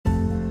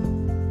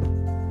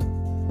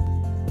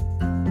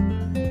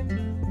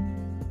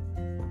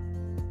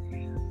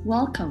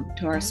Welcome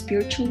to our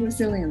Spiritual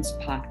Resilience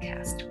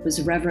podcast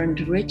with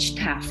Reverend Rich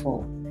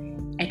Taffel,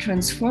 a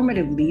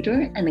transformative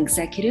leader and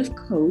executive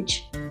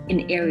coach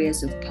in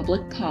areas of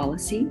public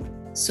policy,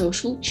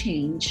 social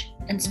change,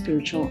 and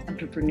spiritual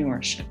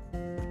entrepreneurship.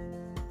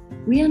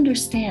 We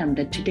understand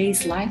that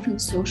today's life and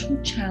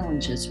social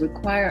challenges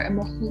require a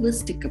more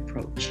holistic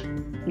approach,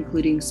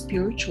 including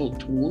spiritual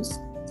tools,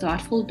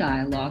 thoughtful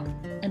dialogue,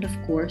 and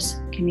of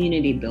course,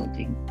 community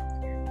building.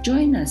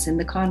 Join us in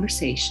the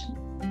conversation.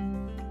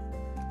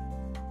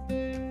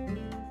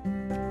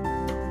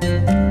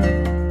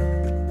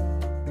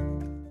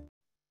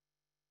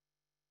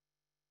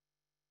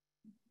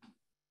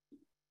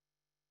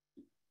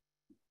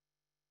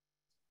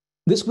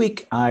 This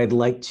week, I'd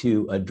like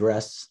to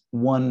address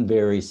one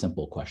very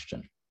simple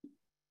question.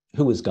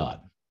 Who is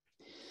God?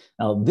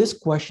 Now, this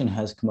question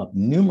has come up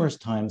numerous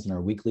times in our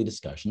weekly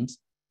discussions.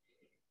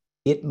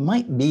 It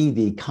might be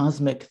the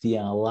cosmic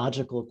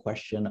theological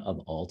question of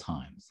all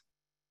times.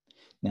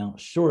 Now,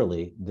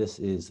 surely this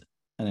is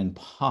an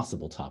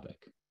impossible topic.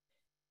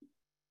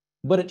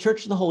 But at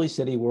Church of the Holy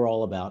City, we're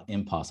all about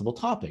impossible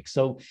topics.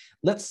 So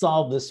let's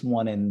solve this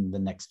one in the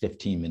next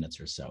 15 minutes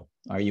or so.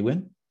 Are you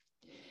in?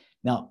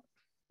 Now,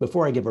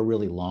 before I give a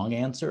really long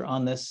answer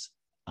on this,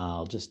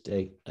 I'll just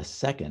take a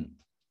second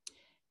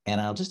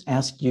and I'll just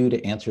ask you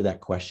to answer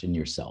that question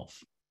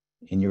yourself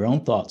in your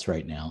own thoughts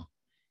right now.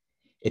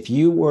 If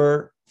you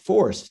were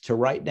forced to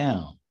write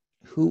down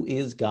who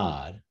is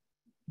God,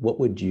 what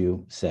would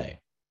you say?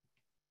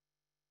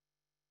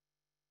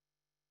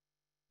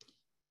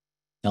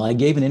 Now, I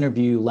gave an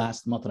interview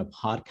last month on a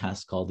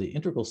podcast called The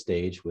Integral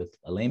Stage with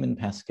Layman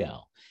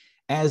Pascal.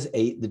 As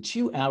the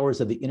 2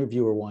 hours of the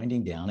interview were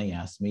winding down, he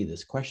asked me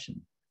this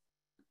question.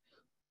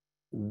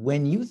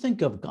 When you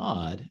think of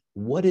God,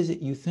 what is it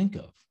you think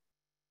of?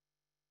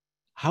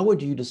 How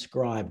would you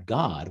describe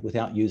God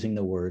without using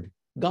the word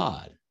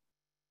God?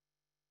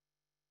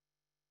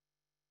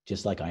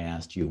 Just like I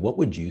asked you, what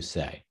would you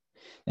say?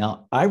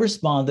 Now, I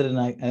responded, and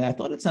I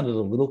thought it sounded a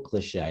little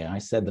cliche. I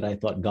said that I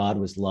thought God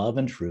was love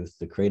and truth,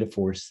 the creative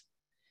force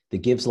that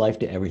gives life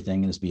to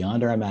everything and is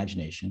beyond our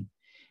imagination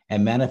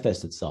and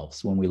manifests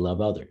itself when we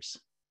love others.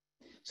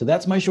 So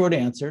that's my short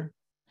answer.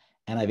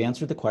 And I've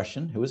answered the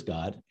question, who is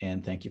God?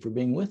 And thank you for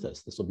being with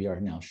us. This will be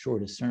our now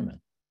shortest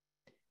sermon.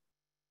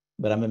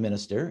 But I'm a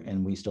minister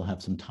and we still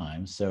have some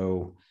time,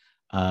 so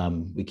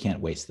we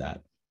can't waste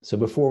that. So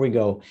before we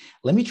go,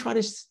 let me try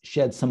to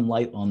shed some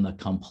light on the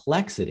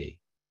complexity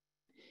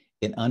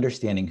in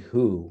understanding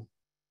who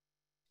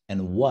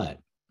and what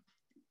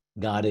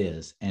God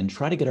is, and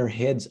try to get our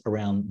heads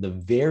around the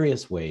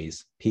various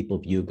ways people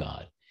view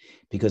God.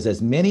 Because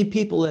as many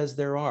people as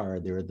there are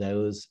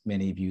those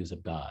many views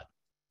of God.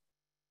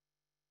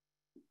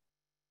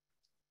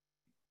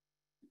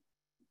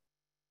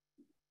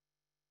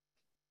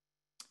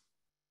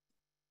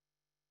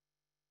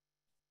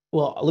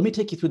 Well, let me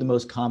take you through the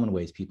most common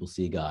ways people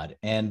see God.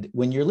 And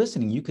when you're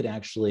listening, you could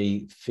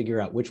actually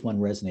figure out which one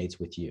resonates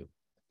with you.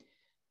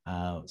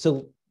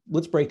 So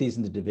let's break these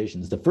into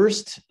divisions. The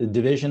first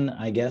division,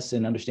 I guess,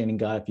 in understanding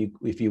God,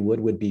 if you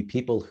would be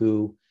people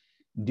who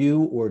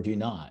do or do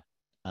not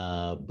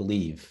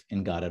believe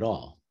in God at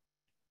all.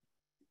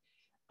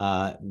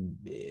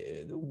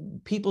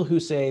 People who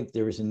say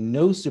there is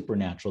no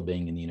supernatural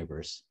being in the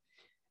universe,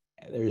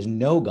 there is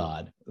no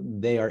God,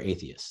 they are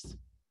atheists.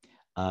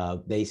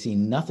 They see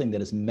nothing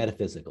that is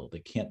metaphysical,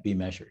 that can't be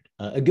measured.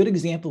 A good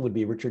example would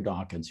be Richard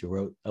Dawkins, who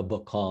wrote a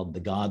book called The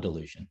God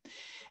Delusion.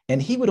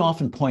 And he would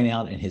often point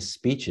out in his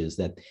speeches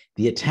that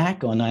the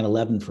attack on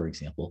 9/11, for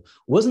example,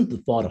 wasn't the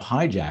thought of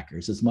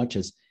hijackers as much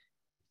as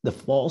the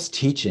false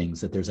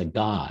teachings that there's a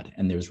God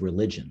and there's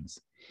religions.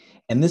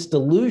 And this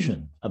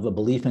delusion of a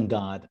belief in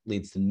God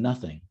leads to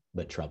nothing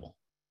but trouble.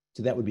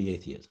 So that would be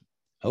atheism.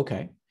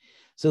 Okay.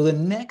 So the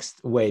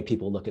next way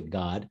people look at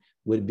God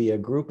would be a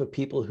group of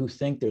people who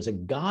think there's a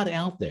God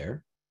out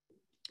there,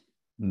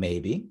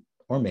 maybe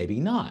or maybe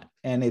not.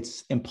 And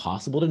it's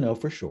impossible to know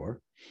for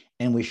sure.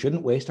 And we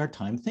shouldn't waste our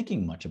time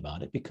thinking much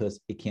about it because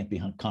it can't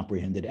be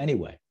comprehended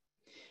anyway.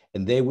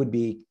 And they would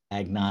be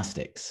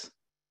agnostics.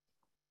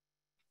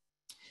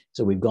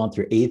 So we've gone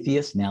through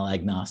atheists, now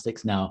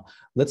agnostics. Now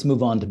let's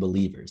move on to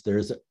believers.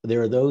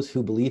 There are those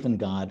who believe in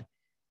God,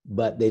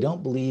 but they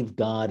don't believe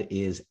God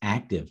is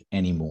active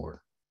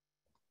anymore.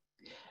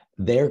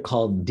 They're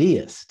called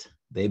deists.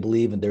 They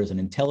believe that there's an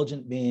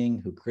intelligent being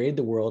who created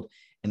the world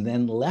and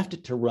then left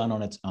it to run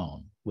on its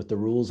own with the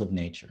rules of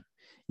nature.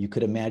 You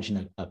could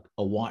imagine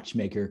a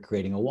watchmaker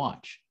creating a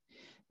watch.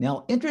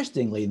 Now,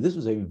 interestingly, this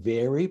was a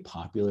very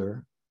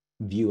popular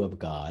view of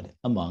God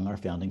among our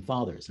founding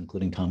fathers,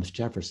 including Thomas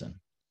Jefferson.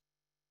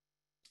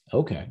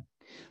 Okay,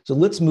 so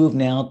let's move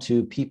now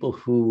to people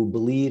who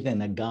believe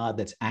in a God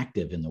that's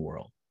active in the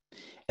world.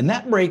 And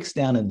that breaks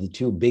down into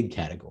two big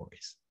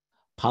categories,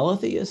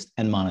 polytheist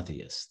and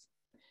monotheist.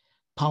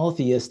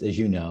 Polytheists, as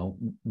you know,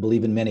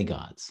 believe in many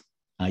gods.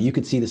 You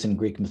could see this in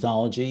Greek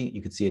mythology,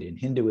 you could see it in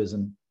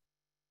Hinduism,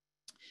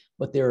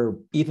 but there are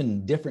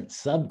even different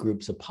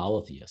subgroups of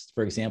polytheists.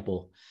 For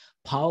example,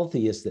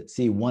 Polytheists that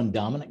see one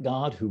dominant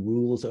God who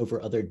rules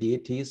over other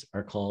deities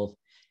are called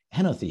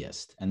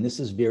henotheists. And this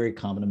is very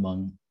common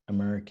among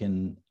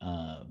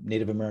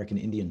Native American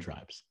Indian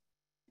tribes.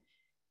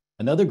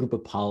 Another group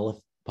of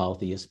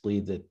polytheists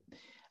believe that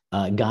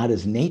God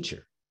is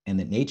nature and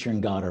that nature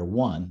and God are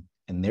one,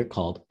 and they're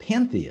called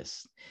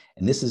pantheists.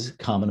 And this is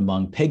common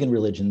among pagan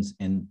religions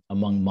and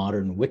among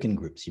modern Wiccan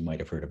groups you might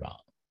have heard about.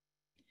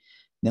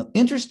 Now,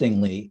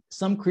 interestingly,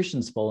 some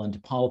Christians fall into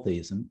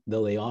polytheism,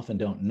 though they often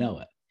don't know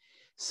it.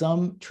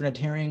 Some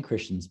Trinitarian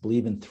Christians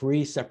believe in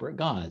three separate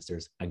gods.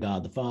 There's a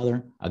God the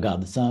Father, a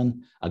God the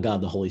Son, a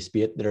God the Holy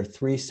Spirit, that are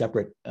three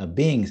separate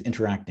beings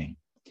interacting.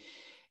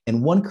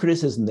 And one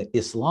criticism that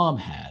Islam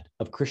had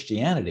of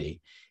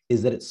Christianity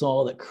is that it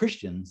saw that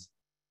Christians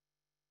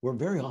were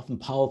very often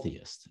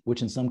polytheists,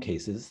 which in some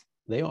cases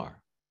they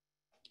are.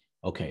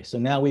 Okay, so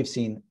now we've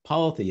seen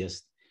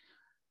polytheists.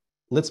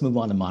 Let's move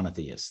on to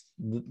monotheists.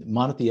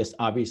 Monotheists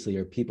obviously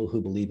are people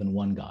who believe in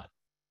one God.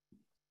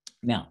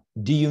 Now,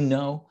 do you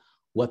know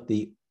what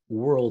the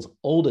world's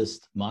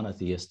oldest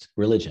monotheist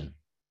religion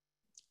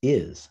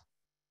is?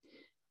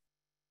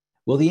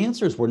 Well, the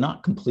answer is we're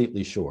not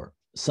completely sure.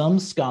 Some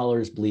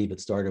scholars believe it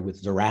started with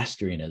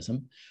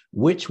Zoroastrianism,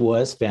 which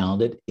was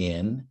founded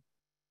in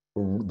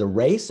the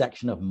Ray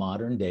section of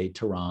modern-day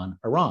Tehran,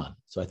 Iran.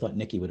 So I thought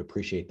Nikki would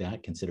appreciate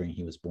that, considering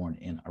he was born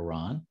in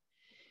Iran.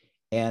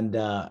 And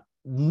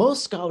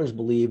most scholars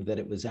believe that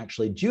it was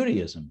actually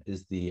Judaism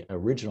is the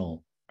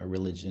original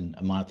religion,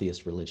 a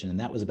monotheist religion, and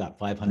that was about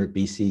 500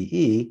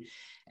 BCE,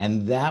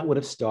 and that would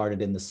have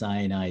started in the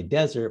Sinai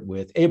desert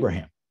with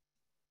Abraham.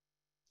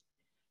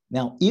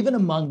 Now, even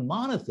among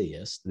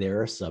monotheists,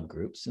 there are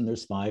subgroups, and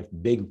there's 5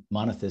 big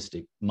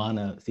monotheistic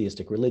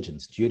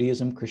religions: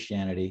 Judaism,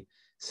 Christianity,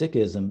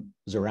 Sikhism,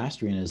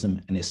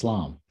 Zoroastrianism, and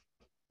Islam.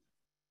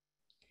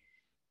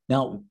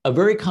 Now, a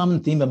very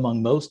common theme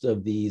among most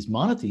of these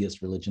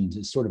monotheist religions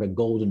is sort of a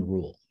golden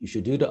rule. You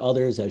should do to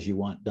others as you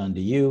want done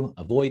to you,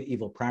 avoid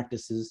evil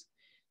practices,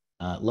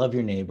 love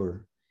your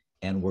neighbor,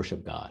 and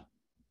worship God.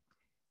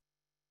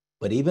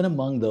 But even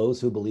among those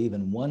who believe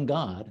in one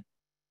God,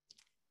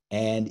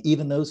 and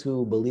even those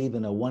who believe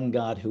in a one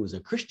God who is a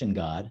Christian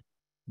God,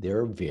 there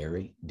are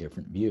very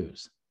different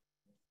views.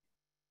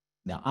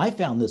 Now, I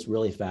found this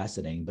really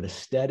fascinating, but a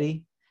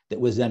study that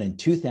was done in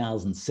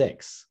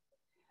 2006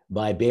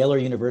 by Baylor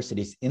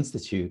University's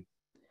Institute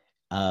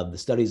of the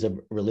Studies of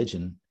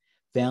Religion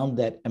found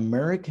that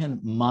American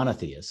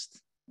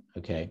monotheists,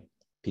 okay,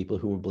 people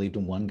who believed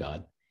in one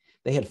God,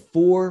 they had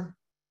 4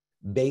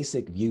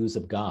 basic views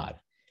of God.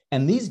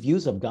 And these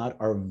views of God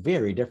are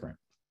very different.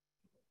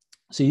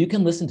 So you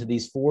can listen to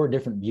these 4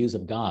 different views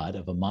of God,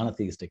 of a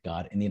monotheistic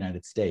God in the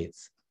United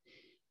States,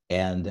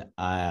 and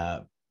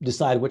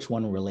decide which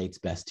one relates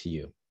best to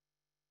you.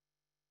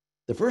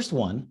 The first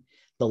one,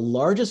 the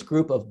largest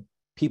group of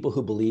people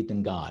who believed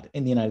in God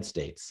in the United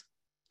States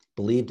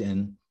believed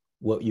in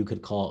what you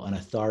could call an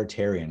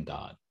authoritarian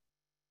God.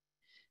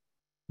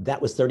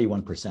 That was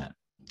 31%.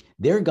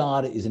 Their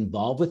God is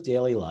involved with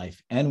daily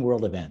life and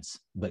world events,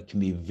 but can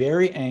be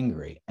very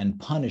angry and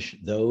punish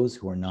those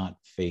who are not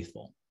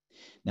faithful.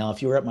 Now,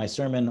 if you were at my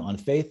sermon on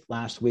faith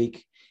last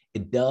week,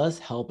 it does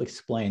help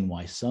explain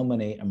why so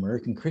many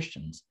American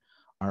Christians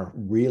are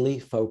really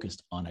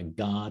focused on a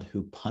God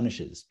who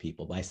punishes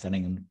people by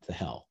sending them to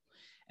hell.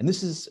 And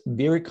this is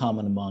very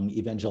common among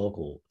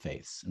evangelical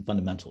faiths and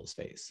fundamentalist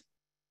faiths.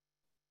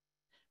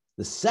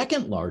 The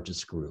second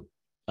largest group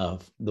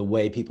of the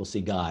way people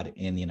see God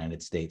in the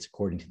United States,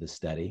 according to the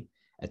study,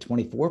 at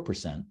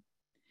 24%,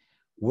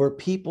 were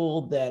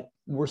people that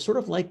were sort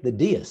of like the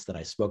deists that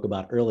I spoke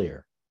about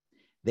earlier.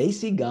 They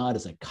see God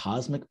as a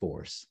cosmic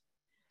force,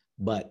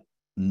 but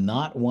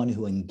not one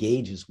who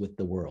engages with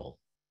the world.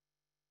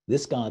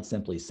 This God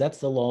simply sets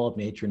the law of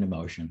nature into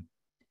motion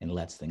and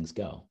lets things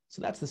go.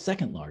 So that's the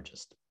second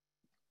largest.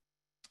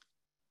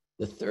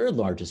 The third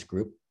largest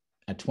group,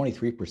 at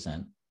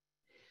 23%,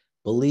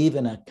 believe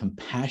in a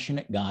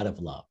compassionate God of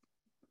love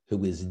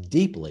who is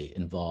deeply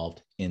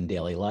involved in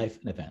daily life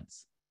and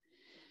events.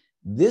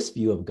 This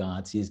view of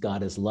God sees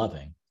God as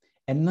loving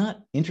and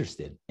not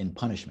interested in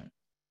punishment.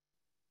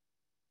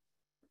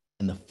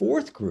 And the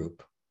fourth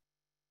group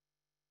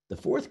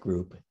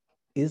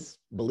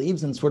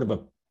believes in sort of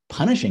a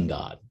punishing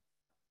God.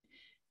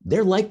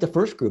 They're like the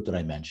first group that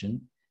I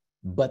mentioned,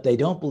 but they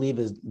don't believe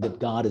that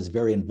God is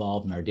very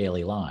involved in our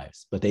daily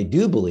lives. But they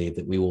do believe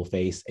that we will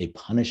face a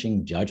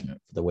punishing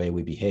judgment for the way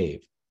we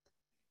behave.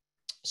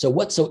 So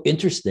what's so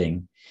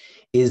interesting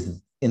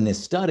is in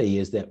this study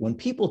is that when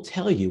people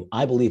tell you,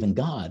 I believe in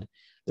God,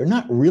 they're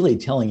not really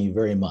telling you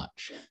very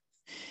much.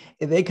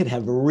 They could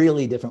have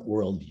really different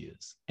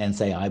worldviews and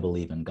say, I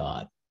believe in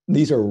God.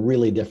 These are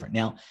really different.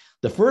 Now,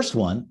 the first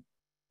one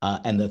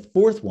and the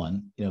fourth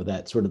one,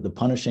 that sort of the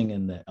punishing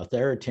and the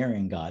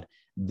authoritarian God,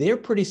 they're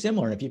pretty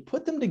similar. And if you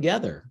put them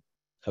together,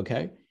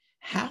 okay,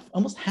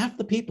 almost half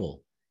the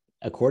people,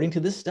 according to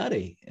this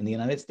study in the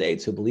United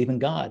States who believe in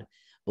God,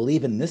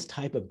 believe in this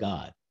type of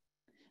God.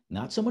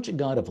 Not so much a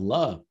God of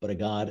love, but a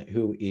God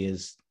who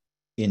is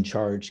in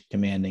charge,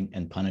 commanding,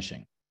 and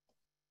punishing.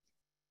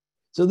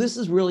 So this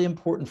is really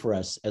important for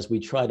us as we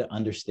try to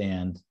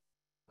understand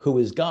who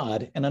is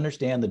God and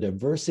understand the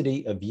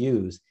diversity of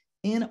views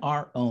in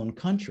our own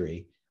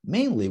country,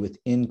 mainly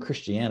within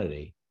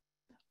Christianity,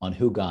 on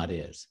who God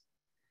is.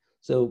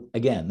 So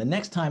again, the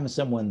next time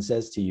someone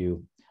says to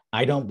you,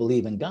 I don't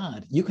believe in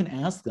God, you can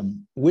ask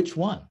them, which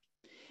one?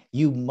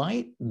 You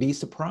might be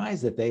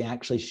surprised that they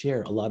actually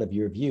share a lot of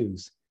your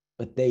views,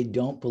 but they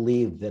don't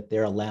believe that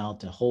they're allowed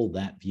to hold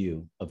that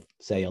view of,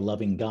 say, a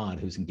loving God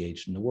who's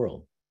engaged in the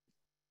world.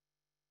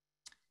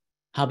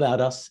 How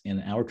about us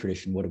in our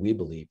tradition? What do we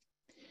believe?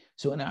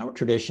 So in our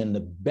tradition,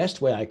 the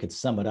best way I could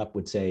sum it up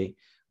would say,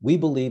 we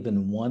believe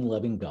in one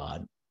loving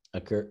God,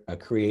 a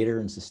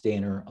creator and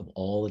sustainer of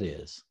all it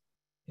is.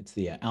 It's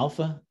the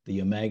Alpha,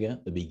 the Omega,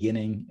 the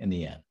beginning and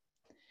the end.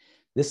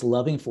 This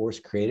loving force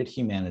created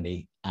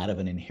humanity out of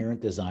an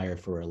inherent desire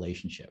for a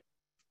relationship.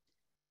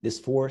 This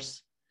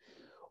force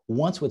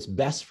wants what's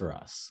best for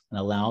us and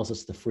allows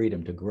us the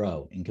freedom to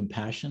grow in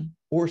compassion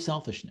or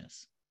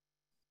selfishness.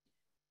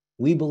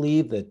 We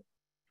believe that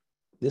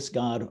this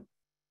God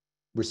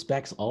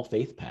respects all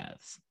faith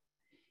paths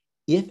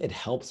if it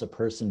helps a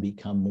person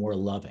become more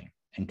loving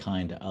and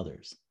kind to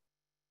others.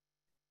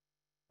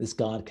 This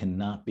God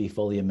cannot be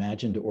fully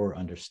imagined or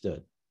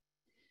understood.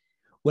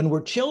 When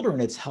we're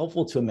children, it's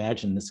helpful to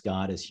imagine this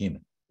God as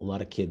human. A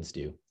lot of kids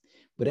do.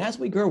 But as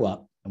we grow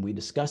up, and we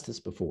discussed this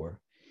before,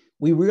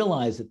 we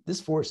realize that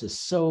this force is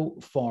so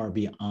far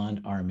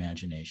beyond our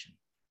imagination.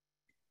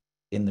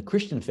 In the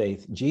Christian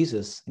faith,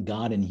 Jesus,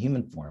 God in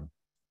human form,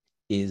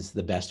 is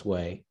the best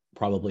way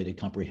probably to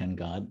comprehend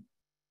God.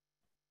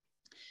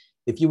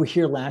 If you were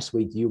here last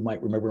week, you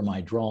might remember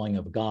my drawing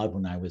of God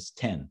when I was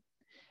 10.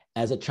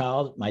 As a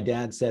child, my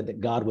dad said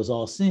that God was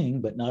all-seeing,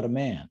 but not a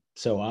man.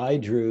 So I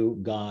drew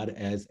God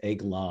as a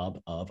glob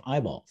of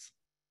eyeballs.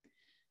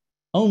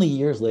 Only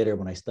years later,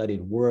 when I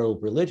studied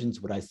world religions,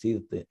 would I see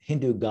that the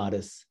Hindu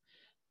goddess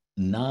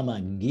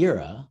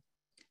Namagira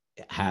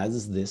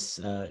has this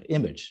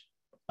image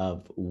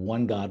of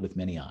one God with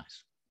many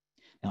eyes.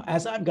 Now,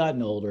 as I've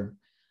gotten older,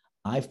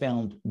 I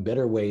found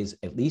better ways,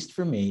 at least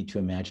for me, to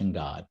imagine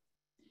God.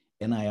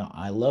 And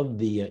I love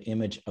the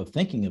image of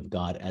thinking of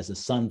God as a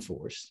sun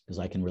force, because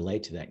I can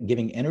relate to that,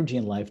 giving energy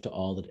and life to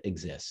all that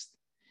exists.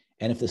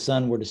 And if the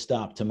sun were to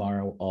stop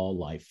tomorrow, all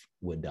life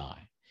would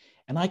die.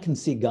 And I can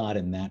see God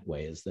in that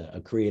way as a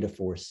creative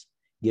force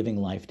giving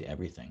life to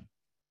everything.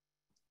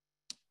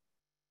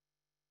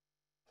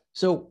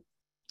 So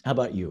how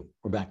about you?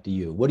 We're back to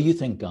you. What do you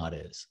think God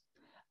is?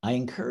 I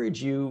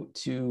encourage you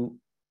to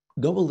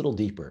go a little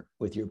deeper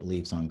with your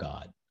beliefs on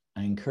God.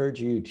 I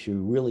encourage you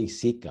to really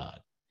seek God.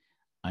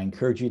 I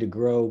encourage you to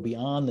grow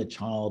beyond the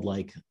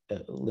childlike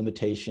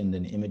limitation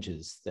and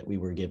images that we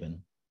were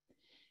given.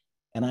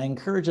 And I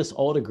encourage us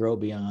all to grow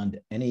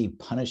beyond any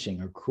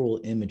punishing or cruel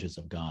images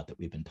of God that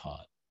we've been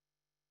taught.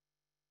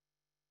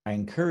 I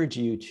encourage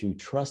you to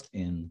trust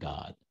in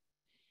God.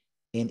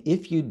 And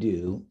if you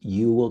do,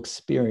 you will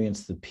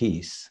experience the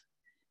peace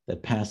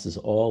that passes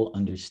all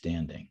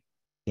understanding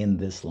in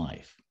this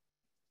life.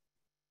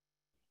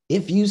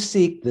 If you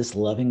seek this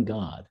loving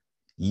God,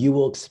 you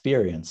will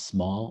experience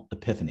small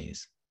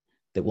epiphanies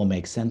that will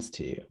make sense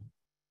to you.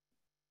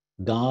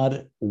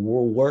 God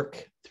will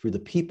work through the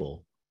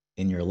people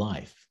in your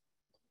life,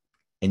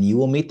 and you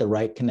will meet the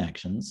right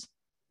connections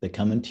that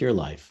come into your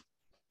life,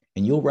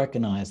 and you'll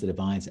recognize the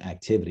divine's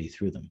activity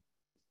through them.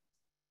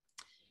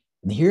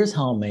 And here's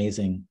how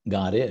amazing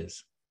God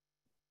is.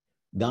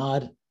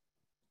 God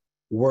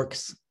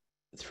works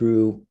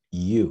through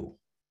you.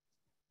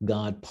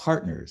 God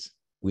partners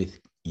with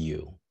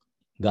you.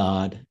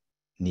 God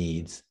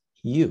needs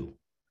you.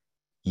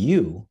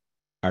 You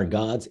are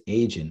God's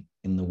agent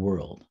in the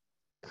world,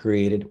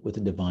 created with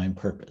a divine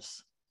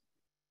purpose.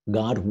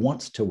 God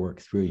wants to work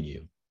through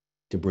you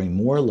to bring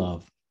more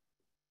love,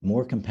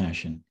 more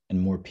compassion, and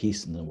more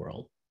peace in the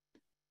world.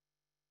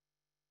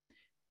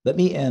 Let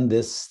me end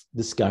this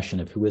discussion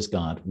of who is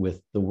God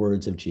with the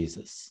words of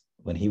Jesus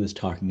when he was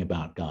talking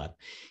about God.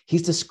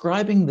 He's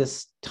describing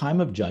this time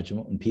of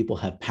judgment when people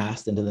have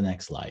passed into the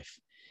next life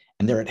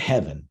and they're at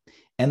heaven,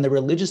 and the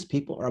religious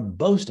people are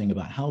boasting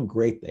about how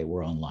great they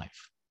were on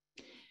life.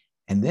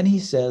 And then he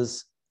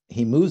says,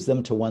 he moves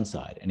them to one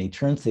side and he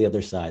turns to the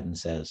other side and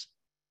says,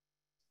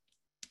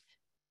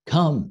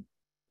 come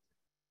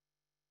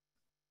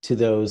to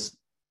those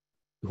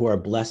who are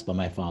blessed by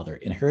my Father,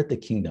 inherit the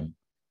kingdom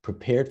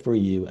prepared for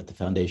you at the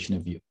foundation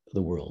of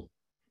the world.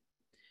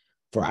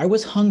 For I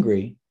was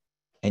hungry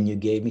and you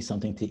gave me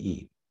something to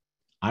eat.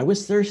 I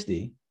was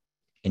thirsty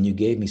and you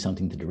gave me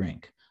something to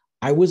drink.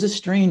 I was a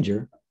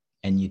stranger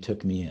and you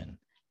took me in.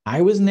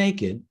 I was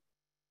naked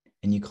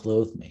and you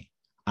clothed me.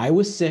 I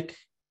was sick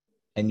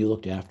and you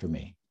looked after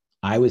me.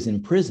 I was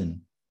in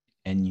prison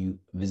and you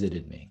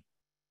visited me.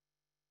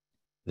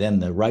 Then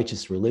the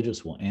righteous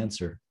religious will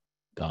answer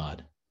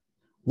God,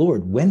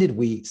 Lord, when did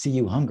we see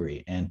you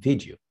hungry and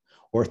feed you,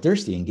 or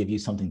thirsty and give you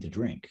something to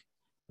drink?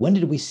 When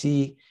did we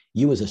see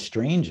you as a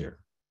stranger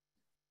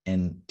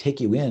and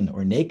take you in,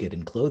 or naked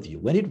and clothe you?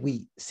 When did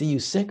we see you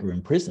sick or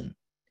in prison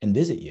and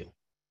visit you?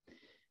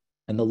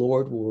 And the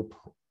Lord will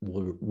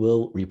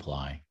will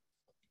reply,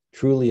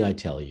 truly I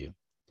tell you,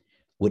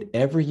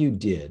 whatever you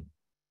did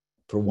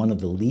for one of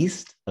the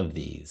least of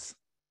these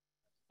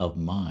of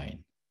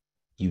mine,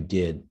 you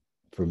did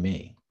for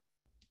me.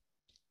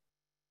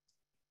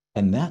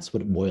 And that's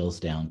what it boils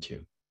down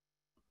to.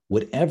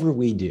 Whatever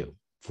we do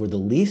for the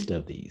least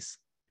of these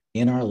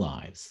in our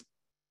lives,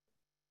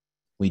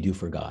 we do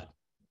for God.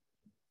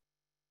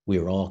 We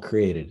are all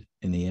created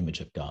in the image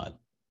of God.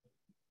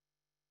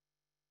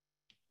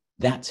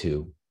 That's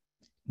who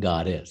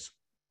God is.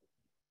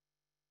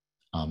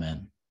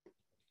 Amen.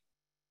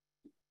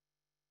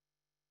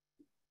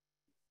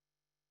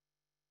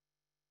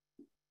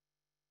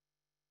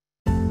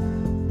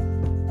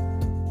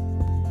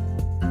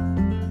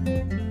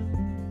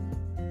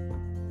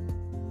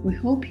 We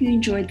hope you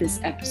enjoyed this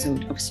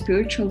episode of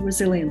Spiritual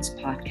Resilience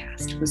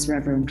Podcast with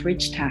Reverend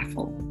Rich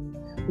Taffel.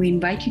 We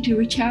invite you to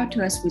reach out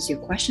to us with your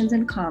questions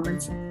and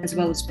comments, as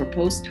well as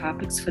proposed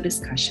topics for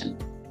discussion.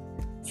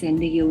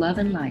 Sending you love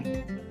and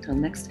light. Till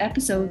next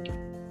episode.